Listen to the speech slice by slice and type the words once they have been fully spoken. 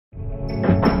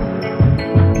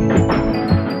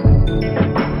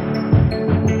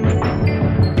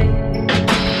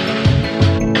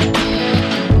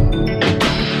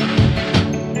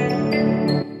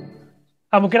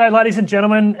Well, g'day, ladies and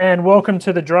gentlemen, and welcome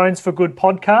to the Drones for Good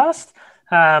podcast,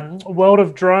 World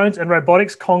of Drones and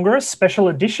Robotics Congress Special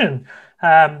Edition.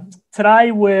 Today,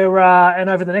 and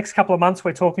over the next couple of months,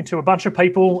 we're talking to a bunch of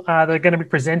people that are going to be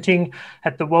presenting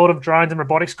at the World of Drones and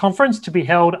Robotics Conference to be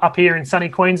held up here in sunny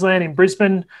Queensland in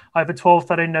Brisbane over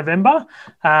 12-13 November.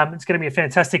 It's going to be a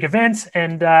fantastic event,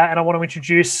 and I want to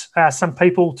introduce some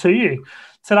people to you.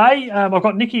 Today, I've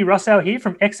got Nikki Russell here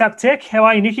from Exaptech. How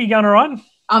are you, Nikki? Going all right?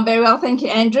 I'm very well, thank you,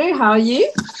 Andrew. How are you?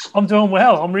 I'm doing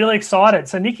well. I'm really excited.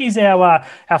 So Nikki's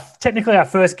technically our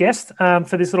first guest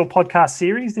for this little podcast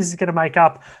series. This is going to make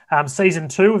up season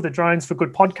 2 of the Drones for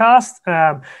Good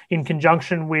podcast in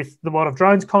conjunction with the World of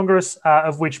Drones Congress,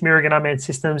 of which Mirigan Unmanned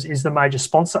Systems is the major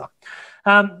sponsor.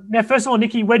 Now, first of all,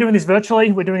 Nikki, we're doing this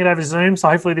virtually. We're doing it over Zoom, so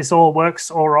hopefully this all works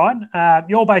all right.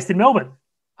 You're based in Melbourne.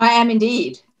 I am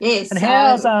indeed. Yes. And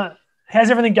how's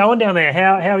everything going down there?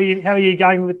 How are you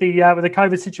going with the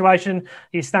COVID situation? Are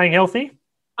you staying healthy?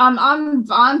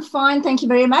 I'm fine, thank you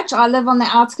very much. I live on the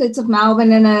outskirts of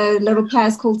Melbourne in a little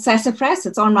place called Sassafras.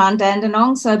 It's on Mount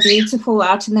Dandenong, so beautiful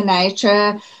out in the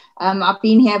nature. I've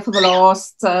been here for the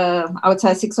last, I would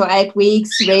say 6 or 8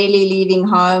 weeks, rarely leaving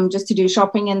home just to do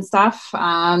shopping and stuff.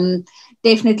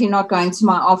 Definitely not going to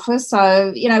my office.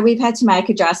 So, we've had to make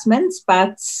adjustments,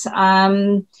 but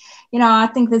I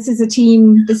think this is a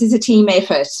team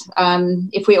effort.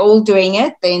 If we're all doing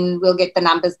it, then we'll get the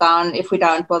numbers down. If we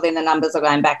don't, well, then the numbers are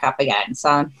going back up again.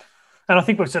 So, and I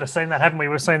think we've sort of seen that, haven't we?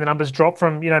 We've seen the numbers drop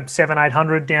from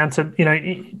 700-800 down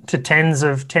to tens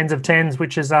of tens,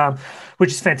 which is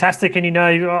fantastic. And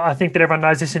I think that everyone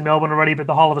knows this in Melbourne already, but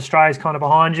the whole of Australia is kind of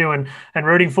behind you and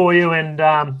rooting for you. And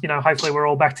hopefully we're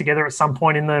all back together at some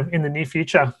point in the near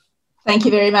future. Thank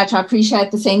you very much. I appreciate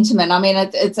the sentiment. I mean,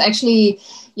 it's actually,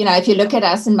 if you look at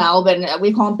us in Melbourne,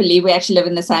 we can't believe we actually live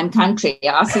in the same country.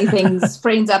 I see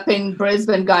friends up in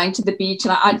Brisbane going to the beach,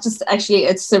 and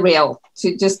it's surreal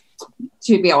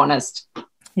to be honest.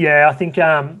 Yeah, I think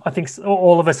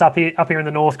all of us up here in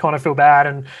the north kind of feel bad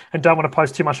and don't want to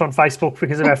post too much on Facebook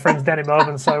because of our friends down in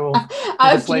Melbourne. So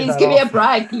please give me a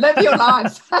break. Live your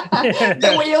life. Yeah.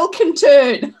 The wheel can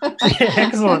turn. Yeah,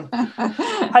 excellent.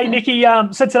 Hey, Nikki.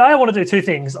 So today I want to do 2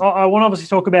 things. I want to obviously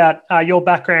talk about your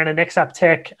background in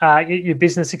Exaptech, your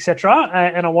business, etc.,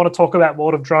 and I want to talk about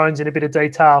World of Drones in a bit of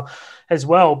detail as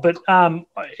well. But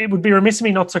it would be remiss of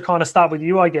me not to kind of start with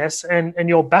you, I guess, and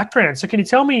your background. So can you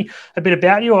tell me a bit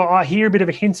about you? I hear a bit of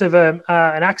a hint of an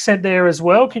accent there as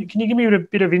well. Can you give me a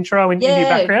bit of intro into your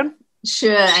background?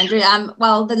 Sure, Andrew.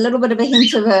 Well, the little bit of a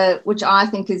hint which I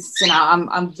think is,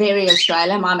 I'm very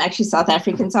Australian. I'm actually South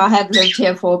African, so I have lived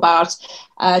here for about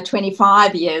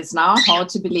 25 years now. Hard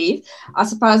to believe. I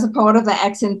suppose a part of the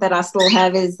accent that I still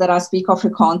have is that I speak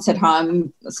Afrikaans at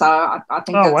home. So I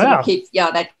think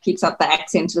that keeps up the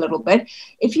accent a little bit.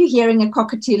 If you're hearing a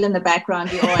cockatiel in the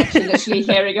background, you're actually literally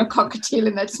hearing a cockatiel,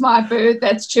 and that's my bird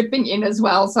that's chipping in as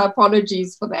well. So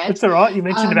apologies for that. It's all right. You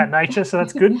mentioned about nature, so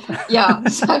that's good. Yeah.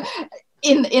 So,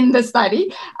 in the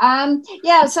study. My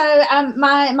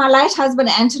late husband,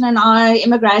 Anton, and I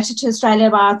immigrated to Australia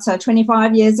about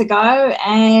 25 years ago,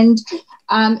 and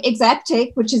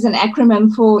Exaptech, which is an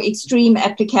acronym for Extreme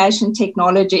Application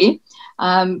Technology.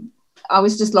 I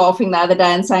was just laughing the other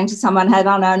day and saying to someone, had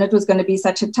I known it was going to be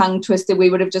such a tongue twister,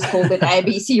 we would have just called it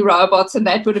ABC robots and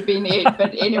that would have been it.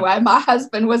 But anyway, my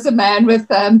husband was a man with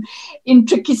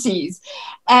intricacies.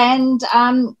 And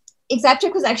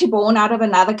Exaptech was actually born out of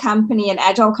another company, an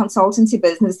agile consultancy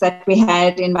business that we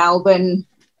had in Melbourne,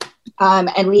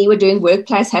 and we were doing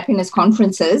workplace happiness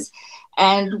conferences.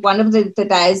 And one of the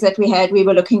days that we had, we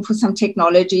were looking for some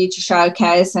technology to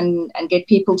showcase and get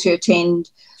people to attend,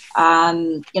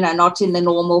 not in the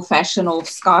normal fashion of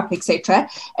Skype, etc.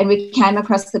 And we came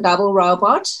across the double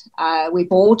robot. We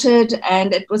bought it,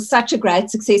 and it was such a great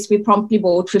success. We promptly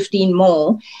bought 15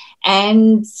 more.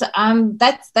 And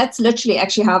that's literally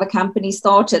actually how the company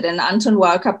started. And Anton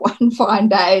woke up one fine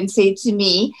day and said to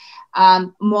me,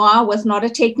 moi, with not a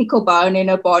technical bone in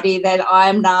her body, that I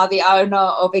am now the owner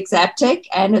of Exaptech,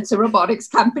 and it's a robotics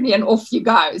company, and off you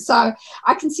go. So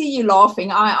I can see you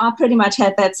laughing. I pretty much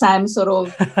had that same sort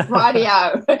of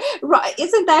radio. Right?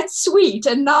 Isn't that sweet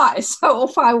and nice? So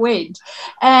off I went.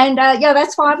 And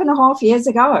that's 5.5 years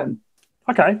ago.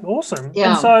 Okay, awesome.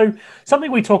 Yeah. And so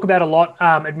something we talk about a lot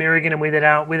at Mirigan and within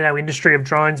our industry of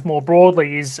drones more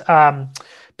broadly is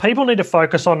people need to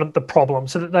focus on the problem.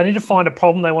 So that they need to find a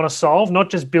problem they want to solve,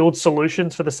 not just build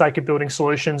solutions for the sake of building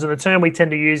solutions. And the term we tend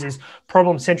to use is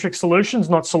problem-centric solutions,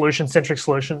 not solution-centric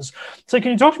solutions. So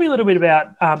can you talk to me a little bit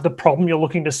about the problem you're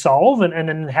looking to solve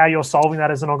and how you're solving that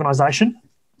as an organisation?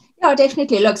 No,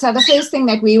 definitely. Look, so the first thing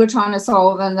that we were trying to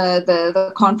solve in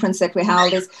the conference that we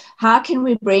held is how can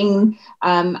we bring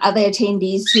other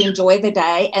attendees to enjoy the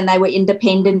day, and they were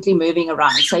independently moving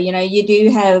around. So, you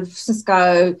do have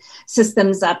Cisco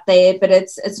systems up there, but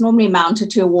it's normally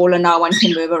mounted to a wall and no one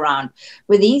can move around.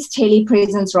 With these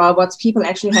telepresence robots, people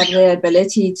actually have the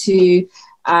ability to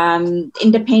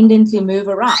independently move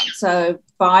around. So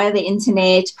via the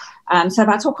internet. So if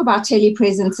I talk about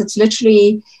telepresence,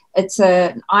 it's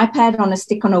an iPad on a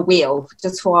stick on a wheel,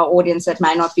 just for our audience that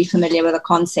may not be familiar with the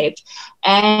concept.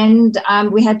 And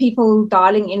we had people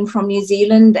dialing in from New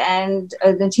Zealand and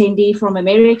an attendee from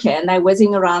America, and they're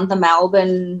whizzing around the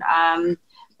Melbourne,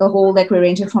 the hall that we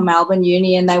rented from Melbourne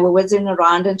Uni, and they were whizzing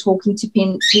around and talking to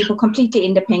people completely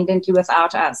independently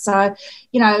without us. So,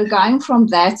 going from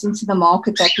that into the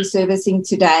market that we're servicing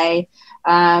today,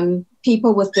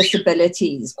 people with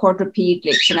disabilities,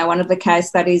 quadriplegics. One of the case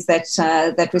studies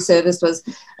that we serviced was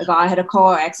a guy had a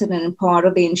car accident, and part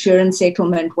of the insurance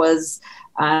settlement was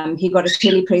he got a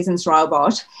telepresence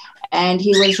robot, and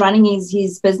he was running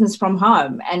his business from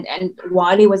home. And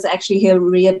while he was actually here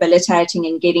rehabilitating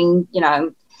and getting,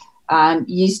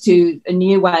 used to a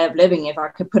new way of living, if I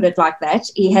could put it like that,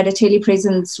 he had a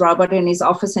telepresence robot in his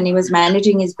office, and he was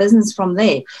managing his business from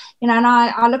there. And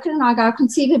I look at it and I go,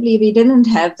 conceivably, if he didn't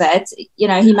have that, he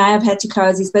may have had to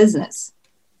close his business.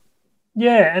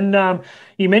 Yeah, and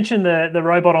you mentioned the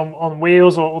robot on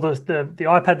wheels, or the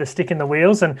iPad, the stick in the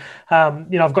wheels, and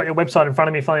I've got your website in front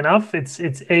of me. Funny enough, it's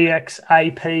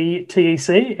EXAPTEC,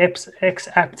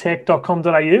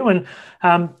 exaptech.com.au, and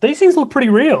these things look pretty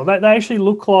real. They actually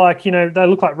look like they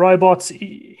look like robots.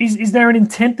 Is there an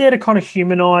intent there to kind of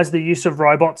humanize the use of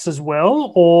robots as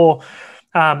well, or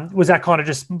was that kind of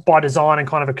just by design and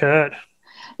kind of occurred?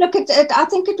 Look, I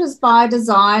think it was by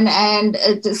design, and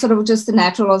it sort of just the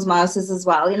natural osmosis as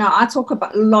well. I talk a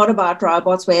lot about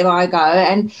robots wherever I go,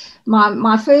 and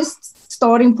my first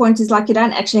starting point is you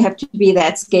don't actually have to be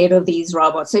that scared of these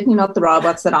robots, certainly not the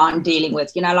robots that I'm dealing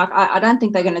with. I don't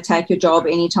think they're going to take your job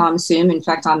anytime soon. In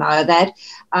fact, I know that.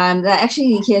 They're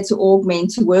actually here to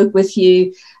augment, to work with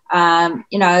you, so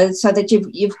that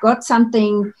you've got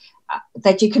something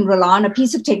that you can rely on, a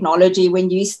piece of technology when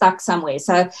you're stuck somewhere.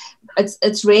 So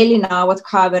it's really now with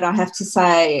COVID, I have to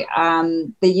say,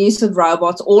 the use of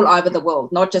robots all over the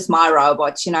world, not just my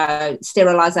robots,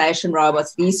 sterilization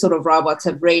robots, these sort of robots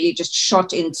have really just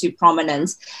shot into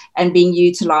prominence and being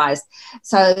utilized.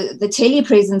 So the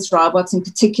telepresence robots in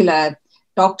particular,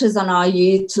 doctors are now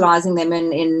utilizing them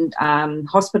in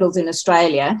hospitals in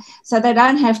Australia, so they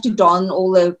don't have to don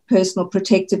all the personal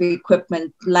protective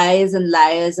equipment, layers and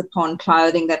layers upon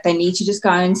clothing that they need to just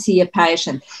go and see a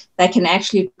patient. They can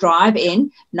actually drive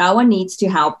in. No one needs to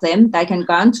help them. They can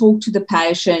go and talk to the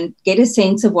patient, get a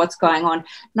sense of what's going on.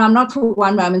 Now, I'm not for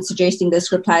one moment suggesting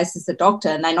this replaces the doctor,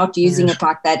 and they're not using it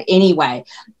like that anyway.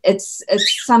 It's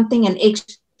something, an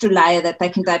extra layer that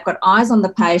they've got eyes on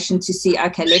the patient to see,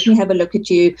 okay, let me have a look at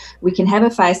you. We can have a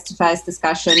face-to-face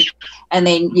discussion, and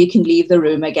then you can leave the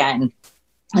room again.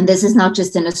 And this is not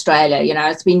just in Australia,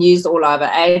 it's been used all over,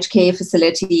 aged care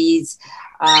facilities,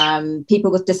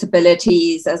 people with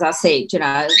disabilities. As I said,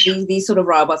 these sort of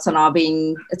robots are now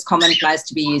it's commonplace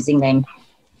to be using them.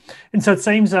 And so it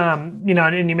seems, and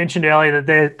you mentioned earlier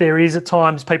that there is at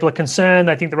times people are concerned.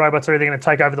 They think the robots are either going to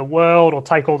take over the world or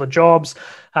take all the jobs.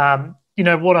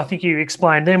 What I think you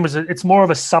explained then was it's more of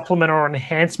a supplement or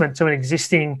enhancement to an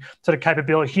existing sort of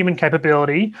capability, human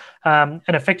capability, and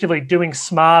effectively doing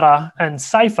smarter and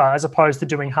safer as opposed to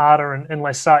doing harder and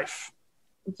less safe.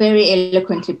 Very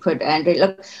eloquently put, Andrew.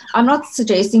 Look, I'm not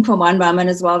suggesting for one moment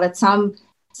as well that some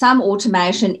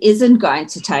automation isn't going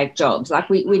to take jobs.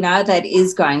 We know that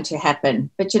is going to happen.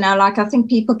 But, I think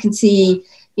people can see,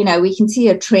 we can see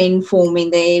a trend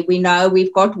forming there. We know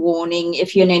we've got warning.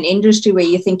 If you're in an industry where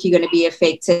you think you're going to be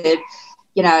affected,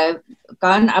 go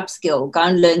and upskill, go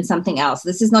and learn something else.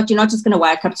 This is not, you're not just going to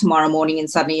wake up tomorrow morning and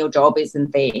suddenly your job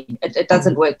isn't there. It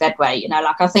doesn't work that way.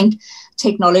 I think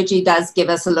technology does give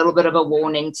us a little bit of a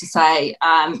warning to say,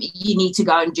 you need to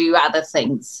go and do other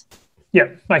things. Yeah,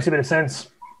 makes a bit of sense.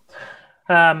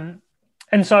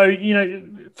 And so,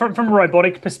 from a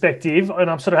robotic perspective, and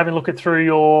I'm sort of having a look at through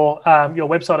your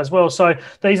website as well. So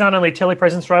these aren't only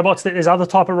telepresence robots, there's other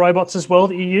type of robots as well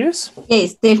that you use?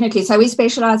 Yes, definitely. So we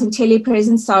specialize in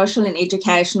telepresence, social and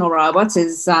educational robots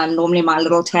is normally my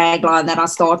little tagline that I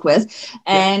start with.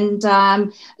 And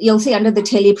you'll see under the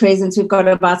telepresence, we've got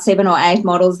about 7 or 8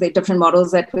 models. They're different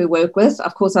models that we work with.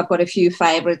 Of course, I've got a few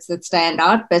favorites that stand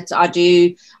out, but I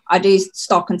do I do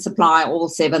stock and supply all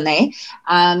 7 there.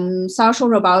 Social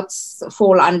robots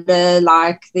fall under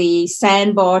like the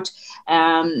Sandbot,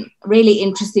 really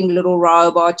interesting little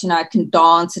robot. It can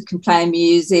dance, it can play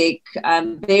music,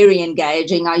 very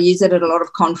engaging. I use it at a lot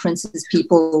of conferences.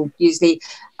 People usually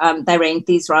they rent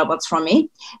these robots from me.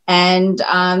 And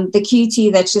the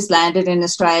QT that's just landed in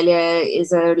Australia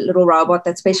is a little robot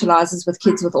that specializes with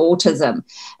kids with autism.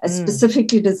 It's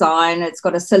specifically designed, it's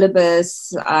got a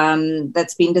syllabus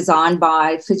that's been designed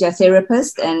by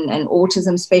physiotherapists and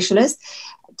autism specialists.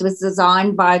 It was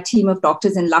designed by a team of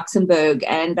doctors in Luxembourg.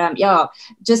 And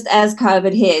just as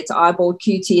COVID hit, I brought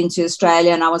QT into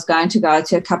Australia, and I was going to go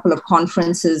to a couple of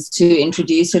conferences to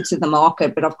introduce it to the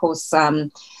market. But of course,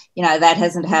 that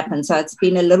hasn't happened. So it's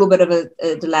been a little bit of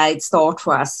a delayed start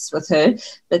for us with her,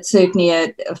 but certainly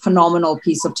a phenomenal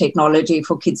piece of technology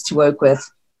for kids to work with.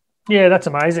 Yeah, that's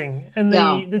amazing. And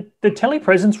the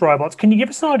telepresence robots, can you give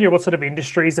us an idea what sort of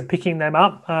industries are picking them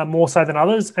up more so than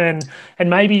others? And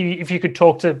maybe if you could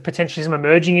talk to potentially some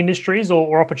emerging industries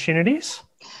or opportunities?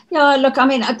 Yeah, look, I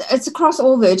mean, it's across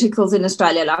all verticals in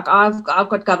Australia. Like I've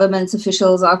got government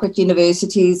officials, I've got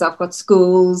universities, I've got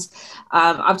schools,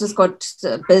 I've just got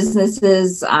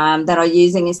businesses that are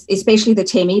using, especially the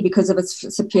TEMI because of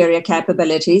its superior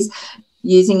capabilities,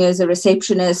 using as a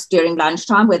receptionist during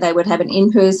lunchtime, where they would have an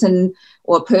in-person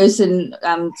or a person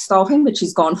staffing, which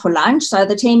is gone for lunch. So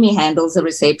the TEMI handles the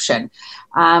reception.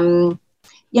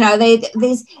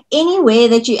 There's anywhere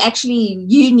that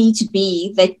you need to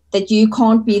be that you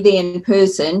can't be there in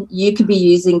person, you could be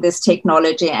using this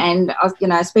technology. And,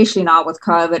 especially now with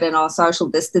COVID and our social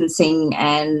distancing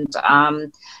and,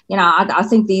 I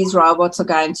think these robots are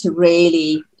going to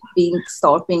really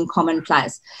start being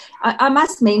commonplace. I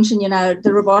must mention,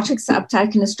 the robotics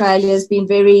uptake in Australia has been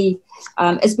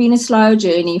it's been a slow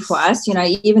journey for us.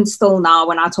 Even still now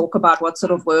when I talk about what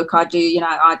sort of work I do,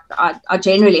 I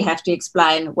generally have to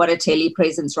explain what a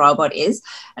telepresence robot is.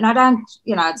 And I don't,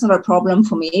 it's not a problem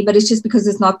for me, but it's just because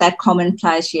it's not that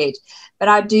commonplace yet. But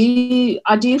I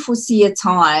do foresee a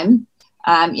time,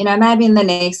 maybe in the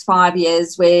next 5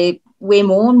 years where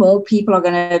more and more people are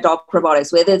going to adopt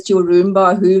robotics, whether it's your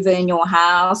Roomba, Hoover in your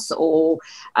house, or,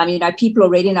 people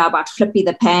already know about Flippy,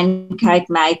 the pancake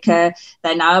maker.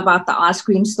 They know about the ice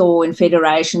cream store in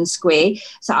Federation Square.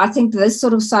 So I think this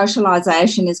sort of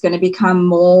socialization is going to become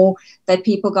more that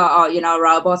people go,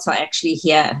 robots are actually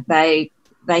here.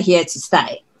 They're here to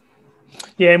stay.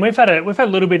 Yeah, and we've had a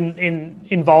little bit in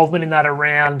involvement in that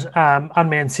around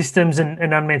unmanned systems and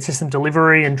unmanned system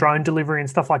delivery and drone delivery and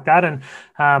stuff like that. And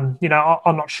I'm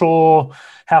not sure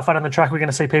how far down the track we're going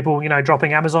to see people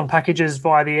dropping Amazon packages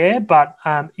via the air. But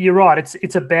you're right,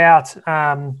 it's about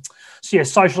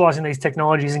socializing these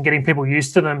technologies and getting people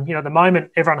used to them. At the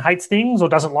moment, everyone hates things or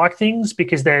doesn't like things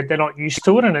because they're not used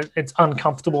to it, and it's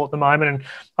uncomfortable at the moment. And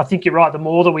I think you're right. The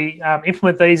more that we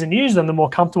implement these and use them, the more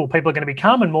comfortable people are going to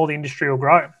become, and more the industry will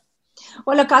grow.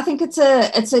 Well, look, I think it's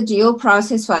a dual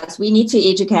process for us. We need to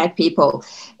educate people.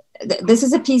 This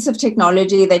is a piece of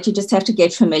technology that you just have to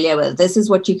get familiar with. This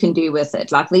is what you can do with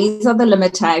it. Like, these are the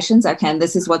limitations. Okay, and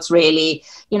this is what's really,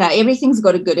 everything's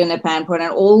got a good and a bad point,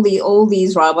 and all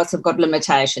these robots have got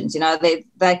limitations. They're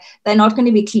not going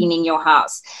to be cleaning your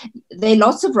house. There are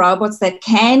lots of robots that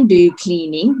can do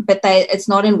cleaning, but it's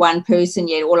not in one person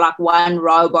yet, or like one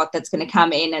robot that's going to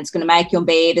come in and it's going to make your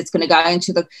bed. It's going to go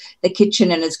into the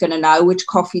kitchen and it's going to know which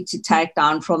coffee to take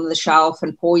down from the shelf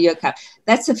and pour your cup.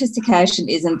 That sophistication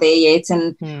isn't there yet,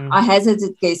 and I hazard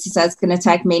to guess it's going to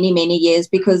take many, many years,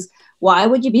 because why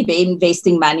would you be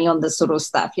investing money on this sort of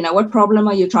stuff? What problem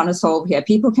are you trying to solve here?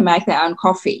 People can make their own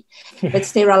coffee, but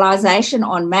sterilization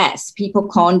en masse, people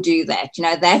can't do that.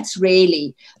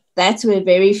 That's a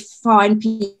very fine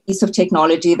piece of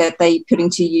technology that they put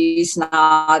into use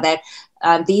now, that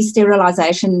these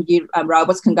sterilization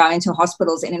robots can go into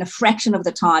hospitals, and in a fraction of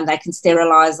the time they can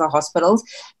sterilize the hospitals,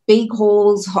 big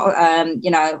halls,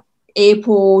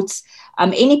 airports,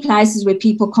 any places where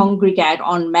people congregate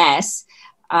en masse.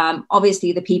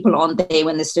 Obviously, the people aren't there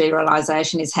when the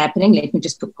sterilization is happening. Let me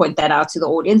just point that out to the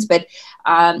audience. But,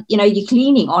 you're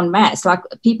cleaning en masse. Like,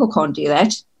 people can't do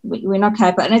that. We're not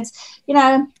capable. And it's,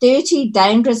 dirty,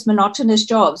 dangerous, monotonous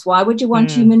jobs. Why would you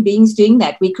want human beings doing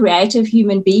that? We're creative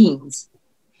human beings.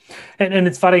 And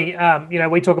it's funny,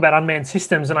 we talk about unmanned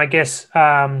systems, and I guess,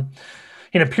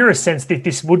 in a purest sense,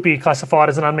 this would be classified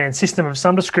as an unmanned system of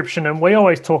some description. And we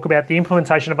always talk about the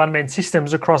implementation of unmanned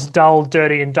systems across dull,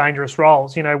 dirty, and dangerous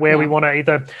roles, where we want to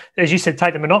either, as you said,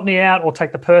 take the monotony out or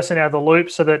take the person out of the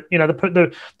loop so that,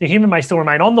 the human may still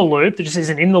remain on the loop, it just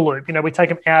isn't in the loop. We take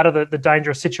them out of the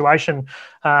dangerous situation.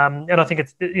 And I think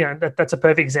it's, that's a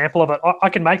perfect example of it. I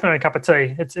can make my own cup of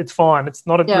tea. It's fine. It's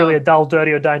not really a dull,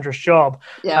 dirty, or dangerous job.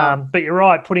 Yeah. But you're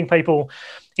right, putting people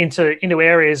into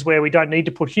areas where we don't need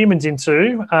to put humans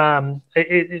into,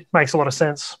 it makes a lot of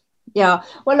sense. Yeah.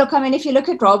 Well, look, if you look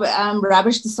at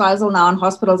rubbish disposal now in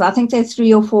hospitals, I think there's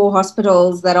 3 or 4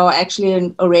 hospitals that are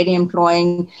actually already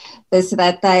employing this,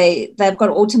 that they've got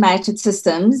automated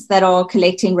systems that are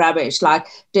collecting rubbish, like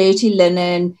dirty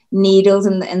linen, needles,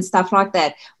 and stuff like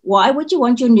that. Why would you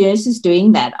want your nurses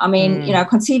doing that?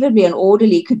 Conceivably an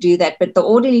orderly could do that, but the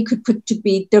orderly could put to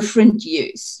be different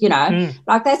use,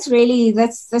 like that's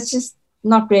just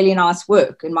not really nice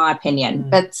work, in my opinion.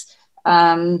 But,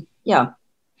 yeah.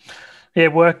 Yeah,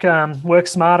 work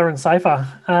smarter and safer.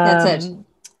 That's it.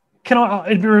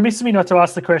 It'd be remiss of me not to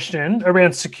ask the question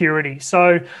around security.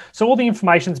 So all the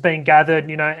information's being gathered,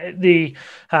 the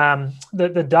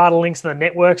data links and the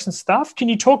networks and stuff. Can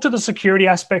you talk to the security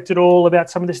aspect at all about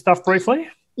some of this stuff briefly?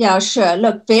 Yeah, sure.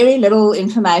 Look, very little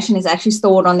information is actually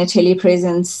stored on the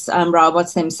telepresence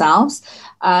robots themselves.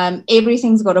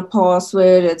 Everything's got a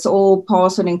password. It's all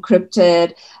password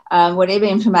encrypted. Whatever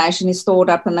information is stored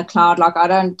up in the cloud, I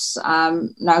don't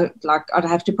know, I'd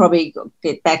have to probably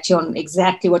get back to you on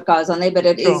exactly what goes on there, but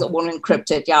it is all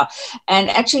encrypted, yeah. And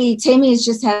actually, Temi has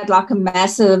just had a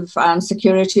massive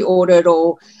security audit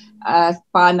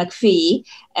by McPhee,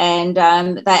 and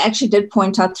they actually did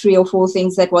point out 3 or 4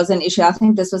 things that was an issue. I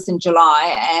think this was in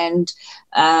July, and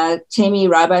Temi,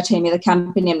 the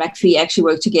company, and McPhee actually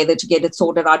worked together to get it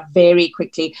sorted out very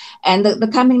quickly. And the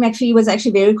company McPhee was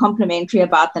actually very complimentary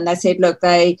about them. They said, look,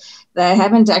 they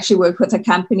haven't actually worked with a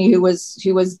company who was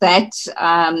that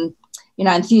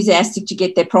enthusiastic to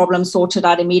get their problem sorted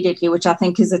out immediately, which I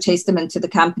think is a testament to the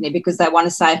company, because they want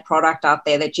a safe product out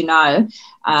there that,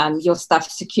 your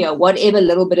stuff's secure. Whatever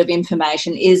little bit of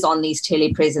information is on these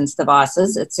telepresence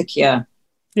devices, it's secure.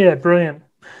 Yeah, brilliant.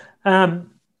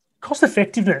 Cost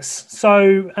effectiveness.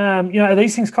 So, are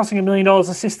these things costing $1 million a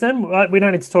system? We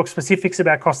don't need to talk specifics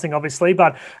about costing, obviously,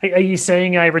 but are you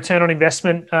seeing a return on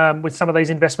investment with some of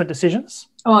these investment decisions?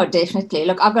 Oh, definitely.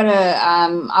 Look, I've got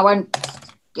I won't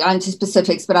go into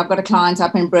specifics, but I've got a client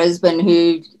up in Brisbane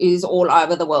who is all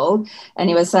over the world, and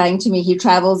he was saying to me he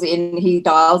dials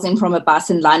in from a bus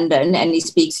in London and he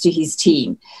speaks to his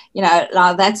team.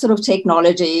 That sort of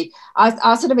technology,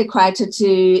 I sort of equate it to,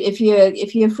 if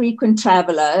you're a frequent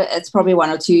traveler, it's probably 1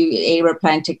 or 2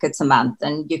 aeroplane tickets a month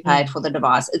and you paid for the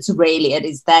device. It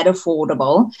is that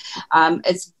affordable.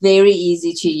 It's very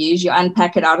easy to use. You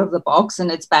unpack it out of the box and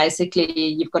it's basically,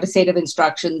 you've got a set of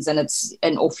instructions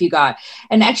and off you go.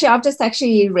 And actually, I've just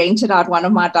rented out one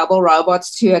of my double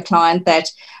robots to a client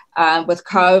that with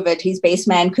COVID, his best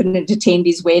man couldn't attend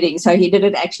his wedding, so he did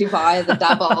it actually via the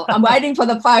double. I'm waiting for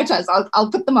the photos. I'll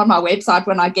put them on my website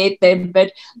when I get them.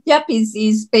 But yep,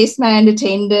 his best man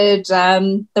attended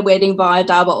the wedding via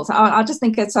double. So I just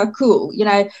think it's so cool.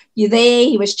 You're there.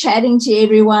 He was chatting to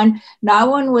everyone. No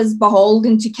one was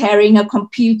beholden to carrying a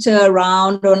computer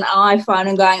around or an iPhone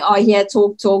and going, oh, here,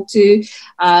 talk to.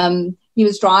 He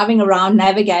was driving around,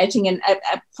 navigating, and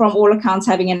from all accounts,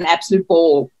 having an absolute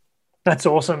ball. That's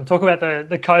awesome. Talk about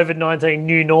the COVID-19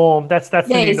 new norm. That's the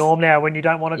new norm now. When you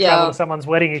don't want to travel to someone's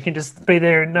wedding, you can just be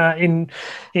there in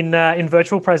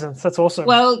virtual presence. That's awesome.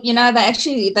 Well,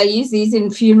 they use these in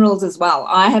funerals as well.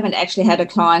 I haven't actually had a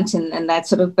client in that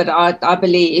sort of, but I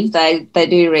believe they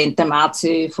do rent them out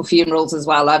for funerals as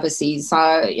well overseas. So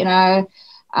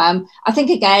I think,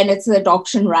 again, it's the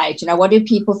adoption rate. What do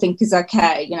people think is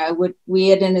okay? Would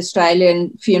we at an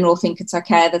Australian funeral think it's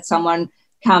okay that someone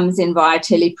comes in via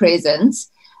telepresence?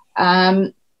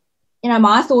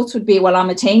 My thoughts would be, well, I'm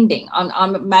attending.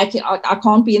 I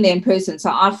can't be in there in person,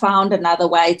 so I found another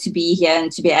way to be here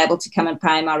and to be able to come and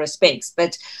pay my respects.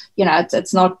 But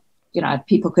it's not.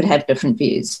 People could have different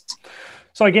views.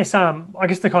 So I guess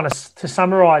to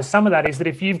summarise some of that is that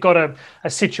if you've got a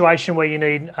situation where you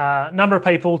need a number of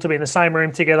people to be in the same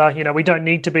room together, we don't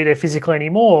need to be there physically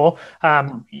anymore.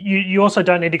 You also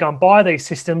don't need to go and buy these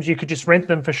systems. You could just rent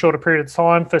them for a shorter period of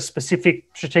time for specific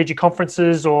strategic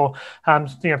conferences or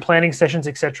planning sessions,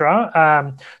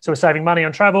 etc. So we're saving money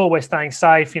on travel. We're staying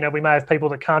safe. We may have people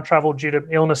that can't travel due to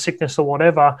illness, sickness, or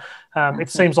whatever. It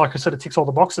seems like it sort of ticks all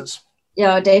the boxes.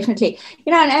 Yeah, definitely.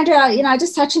 And Andrea,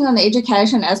 just touching on the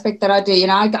education aspect that I do,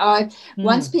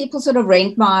 once people sort of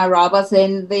rent my robots,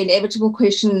 then the inevitable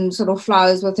question sort of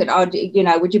flows with it.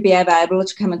 Would you be able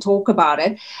to come and talk about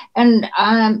it? And,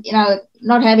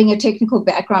 not having a technical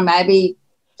background maybe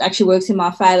actually works in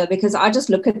my favor, because I just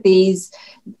look at these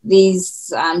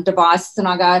devices and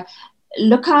I go,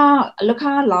 look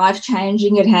how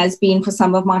life-changing it has been for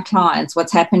some of my clients,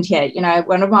 what's happened here.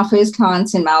 One of my first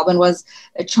clients in Melbourne was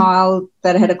a child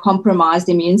that had a compromised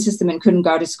immune system and couldn't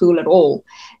go to school at all.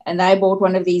 And they bought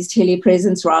one of these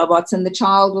telepresence robots, and the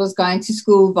child was going to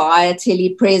school via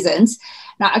telepresence.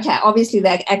 Now, okay, obviously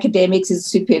the academics is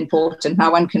super important. No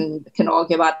one can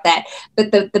argue about that.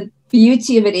 But the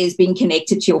beauty of it is being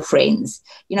connected to your friends,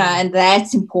 and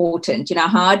that's important.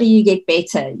 How do you get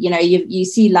better? You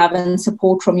see love and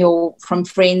support from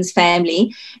friends,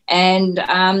 family. And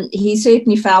he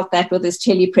certainly felt that with his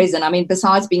telepresent. I mean,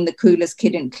 besides being the coolest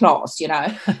kid in class,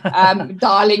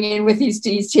 dialing in with his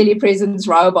telepresence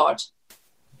robot.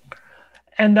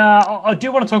 And I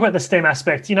do want to talk about the STEM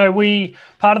aspect.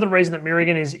 Part of the reason that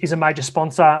Mirigan is a major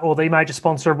sponsor, or the major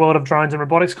sponsor of World of Drones and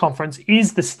Robotics Conference,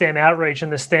 is the STEM outreach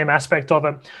and the STEM aspect of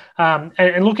it.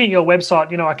 And looking at your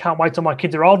website, I can't wait till my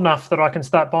kids are old enough that I can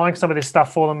start buying some of this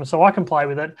stuff for them so I can play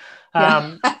with it.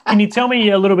 Can you tell me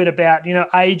a little bit about,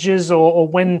 ages or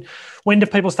when do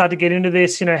people start to get into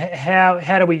this?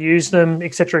 How do we use them,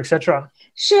 et cetera, et cetera?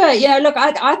 Sure. Look,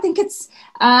 I think it's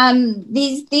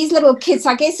these little kids,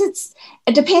 I guess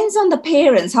it depends on the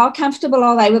parents. How comfortable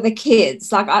are they with the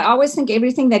kids? Like, I always think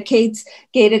everything that kids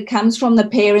get, it comes from the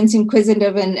parents'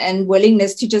 inquisitive and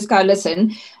willingness to just go,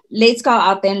 listen, let's go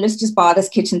out there and let's just buy this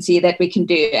kit and see that we can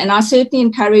do. And I certainly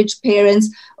encourage parents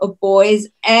of boys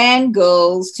and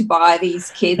girls to buy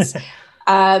these kits.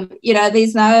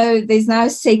 There's no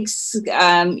sex,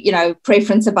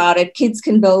 preference about it. Kids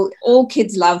can build. All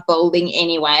kids love building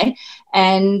anyway.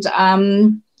 And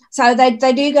so they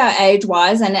do go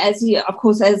age-wise, and as the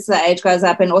age goes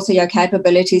up, and also your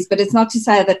capabilities. But it's not to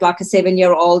say that like a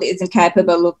 7-year-old isn't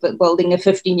capable of building a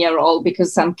 15-year-old,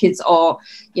 because some kids are,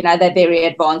 they're very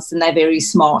advanced and they're very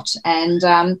smart.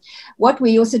 And what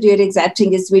we also do at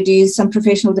Exapting is we do some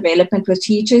professional development with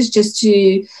teachers.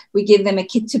 We give them a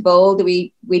kit to build.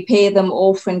 We pair them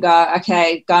off and go,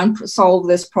 okay, go and solve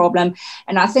this problem.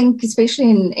 And I think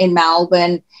especially in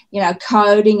Melbourne,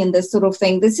 coding and this sort of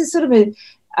thing, this is sort of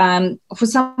for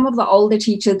some of the older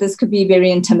teachers, this could be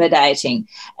very intimidating.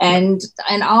 And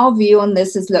our view on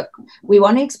this is, look, we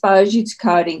want to expose you to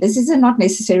coding. This is not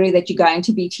necessarily that you're going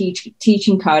to be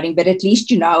teaching coding, but at least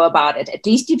you know about it. At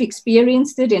least you've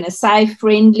experienced it in a safe,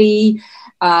 friendly,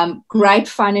 great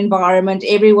fun environment.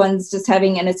 Everyone's just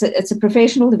having, and it's a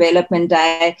professional development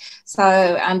day.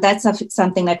 So that's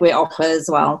something that we offer as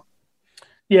well.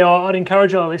 Yeah, I'd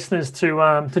encourage our listeners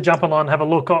to jump online and have a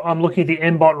look. I'm looking at the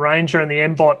MBot Ranger and the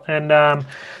MBot, and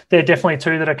there are definitely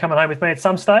two that are coming home with me at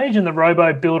some stage. And the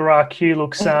Robo Builder RQ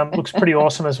looks pretty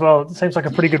awesome as well. It seems like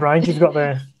a pretty good range you've got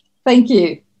there. Thank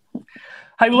you.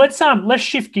 Hey, well, let's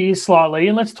shift gears slightly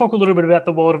and let's talk a little bit about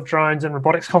the World of Drones and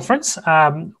Robotics Conference,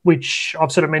 which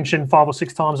I've sort of mentioned 5 or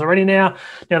 6 times already now.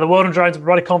 Now, the World of Drones and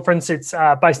Robotics Conference, it's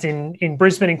based in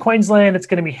Brisbane in Queensland. It's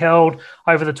going to be held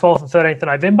over the 12th and 13th of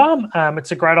November.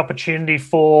 It's a great opportunity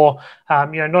for,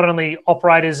 not only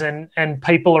operators and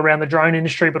people around the drone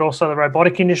industry, but also the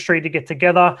robotic industry to get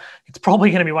together. It's probably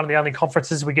going to be one of the only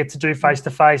conferences we get to do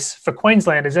face-to-face for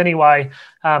Queenslanders anyway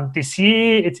this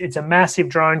year. It's a massive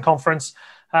drone conference.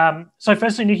 So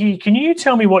firstly, Nikki, can you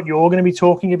tell me what you're going to be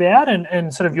talking about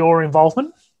and sort of your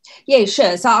involvement? Yeah,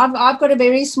 sure. So I've got a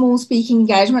very small speaking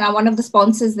engagement. I'm one of the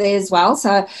sponsors there as well.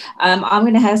 So I'm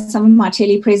going to have some of my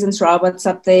telepresence robots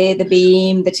up there, the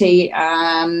Beam, the Temi,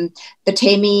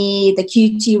 the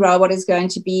QT robot is going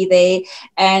to be there.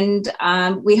 And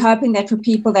we're hoping that for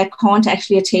people that can't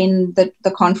actually attend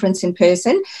the conference in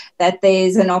person, that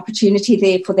there's an opportunity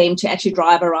there for them to actually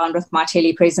drive around with my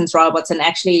telepresence robots and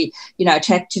actually,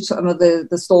 chat to some of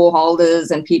the store holders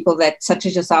and people that, such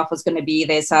as yourself, is going to be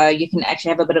there. So you can actually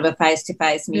have a bit of a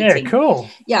face-to-face meeting. Yeah, cool.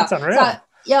 Yeah. That's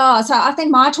unreal. So I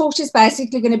think my talk is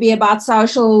basically going to be about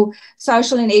social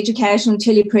and educational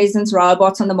telepresence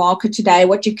robots on the market today,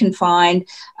 what you can find,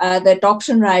 the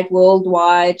adoption rate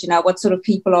worldwide, what sort of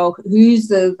people are,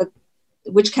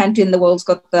 which country in the world's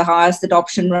got the highest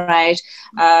adoption rate,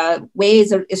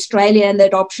 where's Australia in the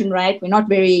adoption rate? We're not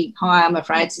very high, I'm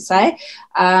afraid to say.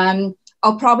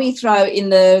 I'll probably throw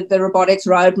in the Robotics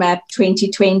Roadmap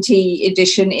 2020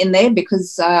 edition in there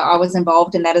because I was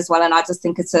involved in that as well. And I just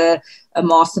think it's a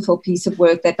masterful piece of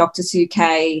work that Dr. Sue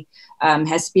Kay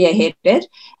has spearheaded.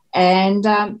 And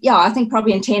I think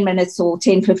probably in 10 minutes or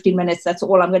 10, 15 minutes, that's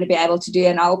all I'm going to be able to do.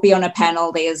 And I'll be on a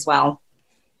panel there as well.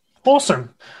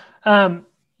 Awesome.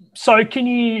 So can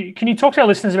you talk to our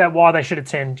listeners about why they should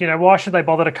attend? Why should they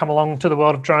bother to come along to the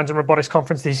World of Drones and Robotics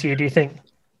Conference this year, do you think?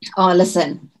 Oh,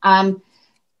 listen,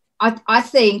 I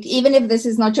think even if this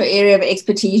is not your area of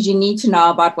expertise, you need to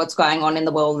know about what's going on in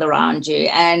the world around you.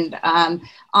 And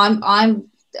I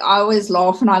always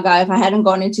laugh and I go, if I hadn't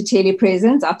gone into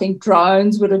telepresence, I think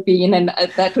drones would have been an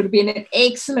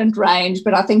excellent range.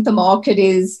 But I think the market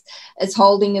is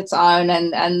holding its own,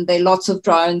 and there are lots of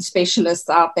drone specialists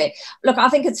out there. Look, I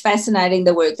think it's fascinating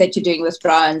the work that you're doing with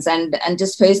drones and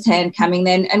just firsthand coming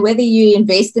then, and whether you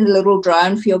invest in a little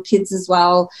drone for your kids as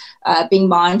well, being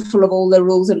mindful of all the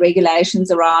rules and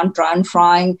regulations around drone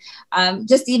flying,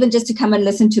 just to come and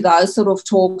listen to those sort of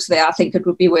talks there, I think it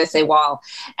would be worth their while.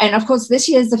 And of course, this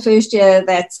year is the first year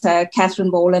that Catherine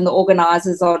Ball and the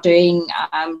organisers are doing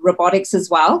robotics as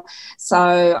well.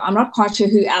 So I'm not quite sure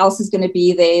who else is going to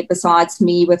be there besides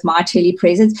me with my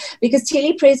telepresence, because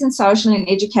telepresence, social and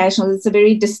educational, is a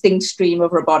very distinct stream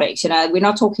of robotics. We're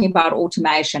not talking about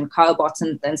automation, cobots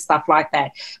and stuff like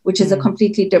that, which is a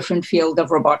completely different field of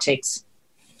robotics.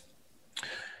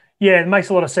 Yeah, it makes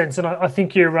a lot of sense, and I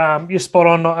think you're spot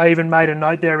on. I even made a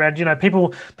note there around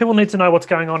people need to know what's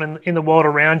going on in the world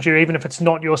around you, even if it's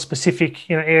not your specific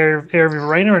area of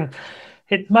arena. And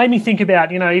it made me think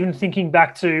about even thinking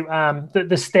back to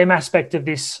the STEM aspect of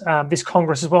this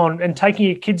Congress as well, and taking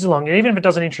your kids along, and even if it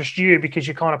doesn't interest you because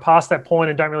you're kind of past that point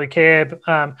and don't really care.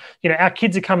 But, our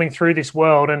kids are coming through this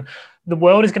world, and the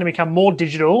world is going to become more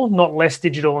digital, not less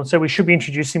digital. And so we should be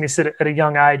introducing this at a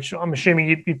young age. I'm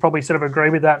assuming you'd probably sort of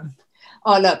agree with that.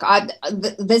 Oh, look,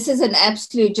 this is an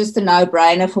absolute just a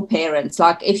no-brainer for parents.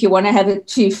 Like, if you want to have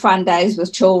 2 fun days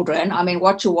with children, I mean,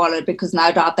 watch your wallet, because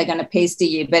no doubt they're going to pester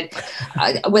you. But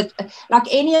with like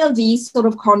any of these sort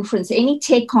of conference, any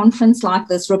tech conference like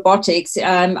this, robotics,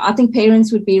 I think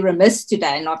parents would be remiss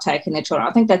today not taking their children.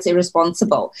 I think that's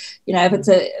irresponsible. If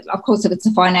it's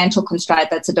a financial constraint,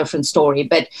 that's a different story.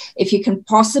 But if you can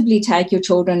possibly take your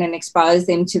children and expose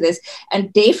them to this,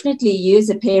 and definitely you as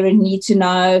a parent need to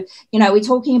know, we're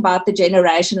talking about the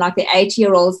generation, like the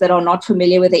 80-year-olds that are not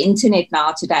familiar with the internet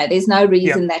now today. There's no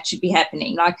reason that should be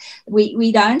happening. Like,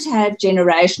 we don't have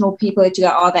generational people that you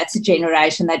go, oh, that's a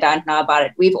generation, they don't know about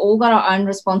it. We've all got our own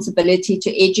responsibility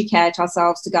to educate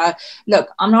ourselves, to go, look,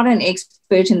 I'm not an expert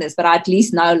in this, but I at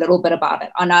least know a little bit about it.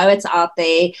 I know it's out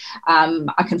there.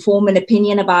 I can form an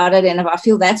opinion about it. And if I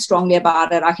feel that strongly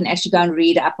about it, I can actually go and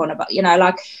read up on about,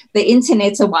 like, the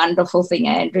internet's a wonderful thing,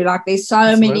 Andrew. Like, there's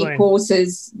so many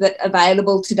courses that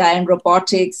available today in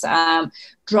robotics,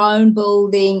 drone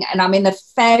building, and I mean the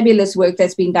fabulous work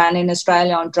that's been done in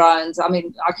Australia on drones. I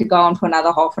mean, I could go on for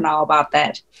another half an hour about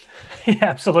that. Yeah,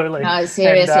 absolutely. No,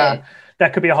 seriously. And,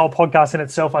 that could be a whole podcast in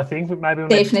itself, I think, but maybe we'll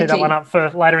need to tee that one up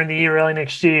for later in the year, early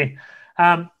next year.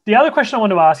 The other question I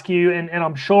want to ask you, and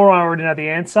I'm sure I already know the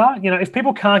answer, if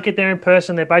people can't get there in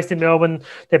person, they're based in Melbourne,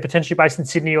 they're potentially based in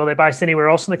Sydney, or they're based anywhere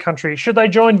else in the country, should they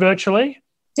join virtually?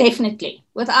 Definitely,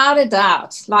 without a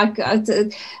doubt. Like,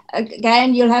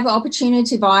 again, you'll have an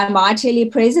opportunity via my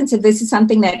telepresence. If this is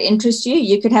something that interests you,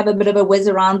 you could have a bit of a whiz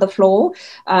around the floor.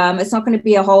 It's not going to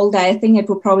be a whole day thing. It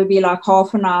will probably be like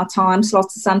half an hour time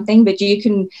slots or something, but you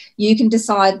can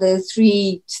decide the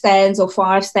 3 stands or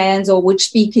 5 stands or which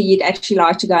speaker you'd actually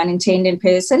like to go and attend in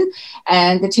person.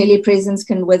 And the telepresence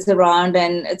can whiz around,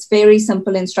 and it's very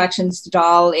simple instructions to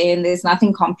dial in. There's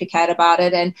nothing complicated about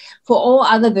it. And for all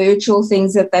other virtual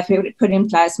things that they've put in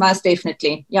place, most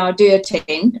definitely, do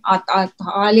attend. I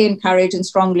highly encourage and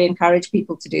strongly encourage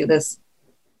people to do this.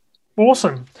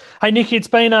 Awesome. Hey, Nikki, it's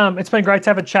been great to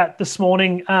have a chat this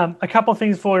morning. A couple of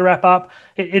things before we wrap up.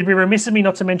 It'd be remiss of me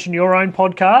not to mention your own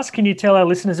podcast. Can you tell our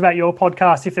listeners about your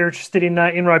podcast if they're interested in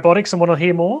robotics and want to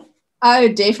hear more? Oh,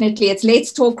 definitely. It's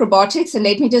Let's Talk Robotics. And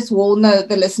let me just warn the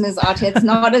listeners out here, it's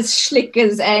not as slick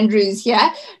as Andrew's here.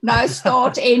 No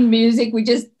start, end music. We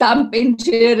just dump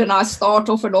into it and I start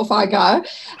off and off I go.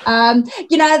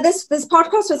 This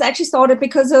podcast was actually started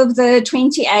because of the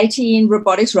 2018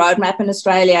 robotics roadmap in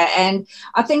Australia. And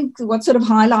I think what sort of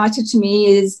highlighted to me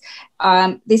is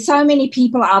there's so many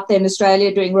people out there in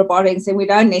Australia doing robotics, and we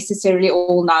don't necessarily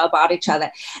all know about each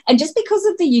other. And just because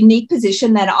of the unique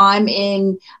position that I'm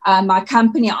in, my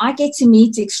company, I get to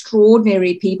meet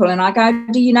extraordinary people. And I go,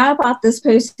 do you know about this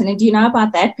person? And do you know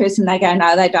about that person? They go,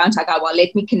 no, they don't. I go, well,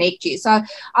 let me connect you. So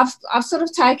I've sort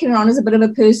of taken it on as a bit of a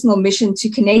personal mission to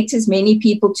connect as many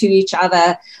people to each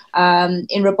other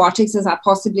in robotics as I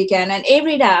possibly can. And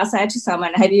every day I say to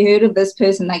someone, have you heard of this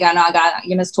person? They go, no. I go,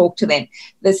 you must talk to them.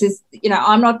 This is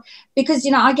I'm not, because,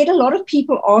 I get a lot of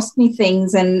people ask me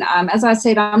things. And as I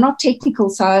said, I'm not technical.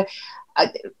 So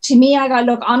to me, I go,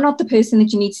 look, I'm not the person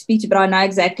that you need to speak to, but I know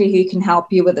exactly who can help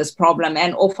you with this problem.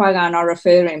 And off I go and I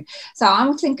refer him. So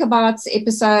I'm thinking about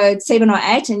episode 7 or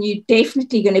 8, and you're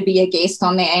definitely going to be a guest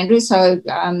on there, Andrew. So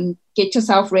get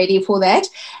yourself ready for that.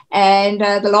 And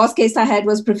the last guest I had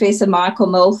was Professor Michael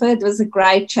Milford. It was a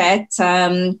great chat.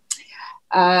 I've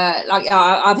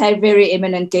had very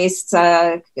eminent guests,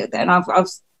 and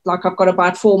I've got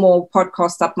about 4 more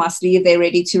podcasts up my sleeve. They're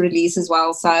ready to release as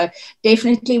well. So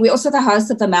definitely, we're also the host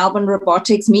of the Melbourne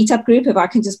Robotics Meetup Group, if I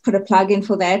can just put a plug in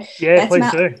for that. Yeah,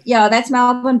 please do. Yeah, that's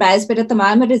Melbourne based, but at the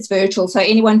moment it's virtual, so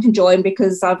anyone can join,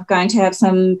 because I'm going to have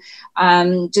some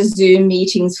just Zoom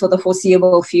meetings for the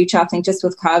foreseeable future. I think just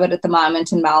with COVID at the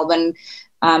moment in Melbourne,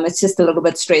 it's just a little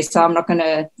bit stressed. So I'm not going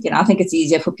to, I think it's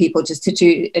easier for people just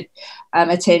to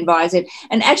attend via Zoom.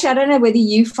 And actually, I don't know whether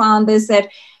you found this, that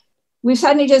we've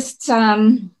suddenly just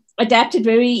adapted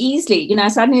very easily.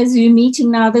 Suddenly a Zoom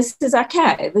meeting now, this is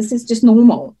okay. This is just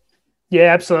normal.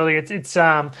 Yeah, absolutely. It's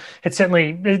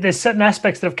certainly, there's certain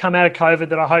aspects that have come out of COVID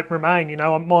that I hope remain.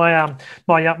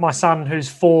 My son, who's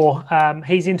 4,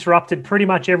 he's interrupted pretty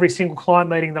much every single client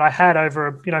meeting that I had over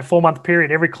a 4-month period.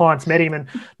 Every client's met him, and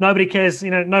nobody cares.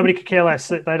 Nobody could care less.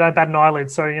 They don't bat an eyelid.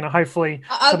 So hopefully,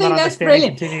 I think that's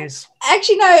brilliant. Continues.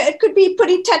 Actually, no, it could be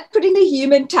putting the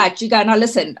human touch. You go, now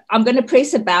listen, I'm going to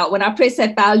press a bell. When I press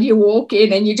that bell, you walk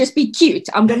in and you just be cute.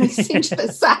 I'm going to send you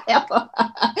a sale.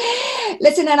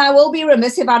 Listen, and I will be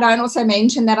remiss if I don't also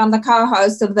mention that I'm the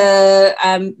co-host of the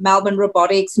Melbourne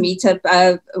Robotics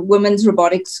Meetup, Women's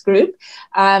Robotics Group.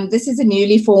 This is a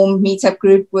newly formed meetup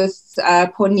group with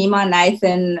Purnima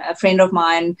Nathan, a friend of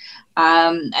mine,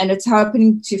 and it's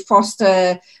hoping to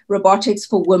foster robotics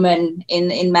for women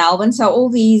in Melbourne. So all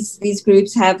these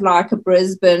groups have like a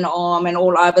Brisbane arm and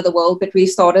all over the world, but we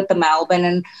started the Melbourne,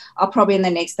 and I'll probably in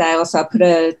the next day or so put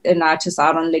a notice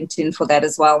out on LinkedIn for that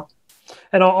as well.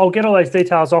 And I'll get all those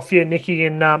details off you, Nikki,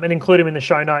 and include them in the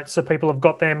show notes so people have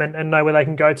got them and know where they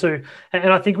can go to.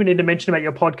 And I think we need to mention about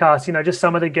your podcast, just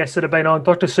some of the guests that have been on.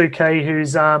 Dr. Sue Key, who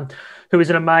is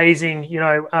an amazing,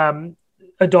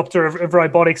 adopter of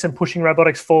robotics and pushing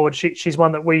robotics forward. She's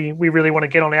one that we really want to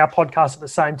get on our podcast at the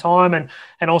same time. And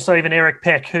also even Eric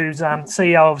Peck, who's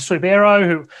CEO of Swoop Aero,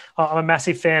 who I'm a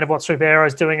massive fan of what Swoop Aero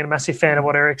is doing and a massive fan of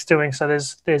what Eric's doing. So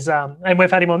there's and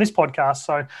we've had him on this podcast.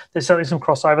 So there's certainly some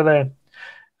crossover there.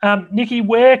 Nikki,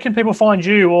 where can people find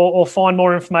you or find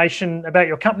more information about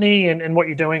your company and what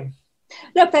you're doing?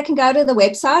 Look, they can go to the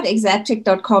website,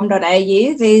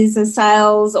 exaptec.com.au. There's a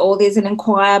sales or there's an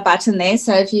inquire button there.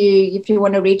 So if you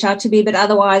want to reach out to me, but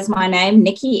otherwise my name,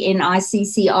 Nikki,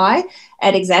 Nicci,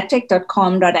 at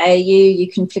exaptec.com.au.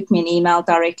 You can flick me an email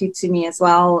directly to me as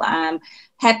well.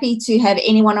 Happy to have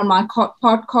anyone on my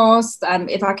podcast.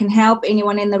 If I can help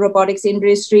anyone in the robotics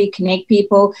industry, connect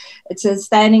people, it's a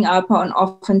standing open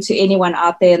often to anyone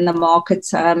out there in the market.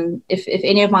 If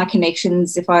any of my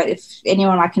connections, if any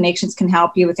of my connections can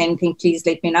help you with anything, please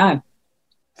let me know.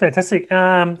 Fantastic.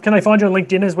 Can they find you on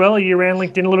LinkedIn as well? Are you around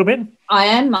LinkedIn a little bit? I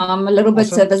am. I'm a little bit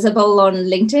visible on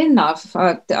LinkedIn.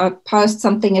 I post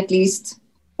something at least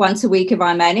once a week if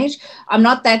I manage. I'm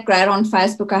not that great on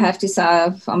Facebook, I have to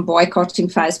say. I'm boycotting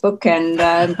Facebook. And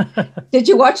did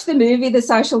you watch the movie The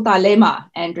Social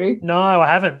Dilemma, Andrew? No, I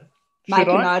haven't. Make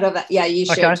a note of that. Yeah, you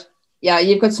should. Okay. Yeah,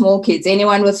 you've got small kids.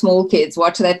 Anyone with small kids,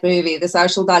 watch that movie, The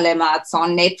Social Dilemma. It's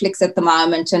on Netflix at the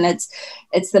moment, and it's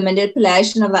the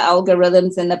manipulation of the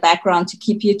algorithms in the background to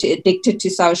keep you addicted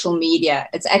to social media.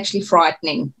 It's actually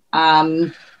frightening. Yeah,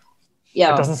 it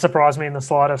doesn't surprise me in the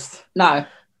slightest. No.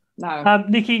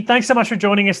 Nikki, thanks so much for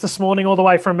joining us this morning all the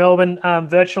way from Melbourne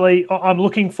virtually. I'm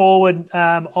looking forward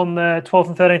on the 12th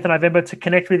and 13th of November to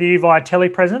connect with you via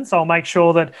telepresence. I'll make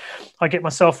sure that I get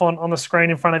myself on the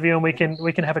screen in front of you and we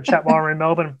can have a chat while we're in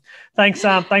Melbourne. Thanks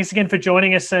again for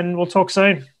joining us, and we'll talk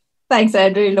soon. Thanks,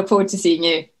 Andrew. Look forward to seeing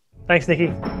you. Thanks,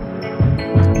 Nikki.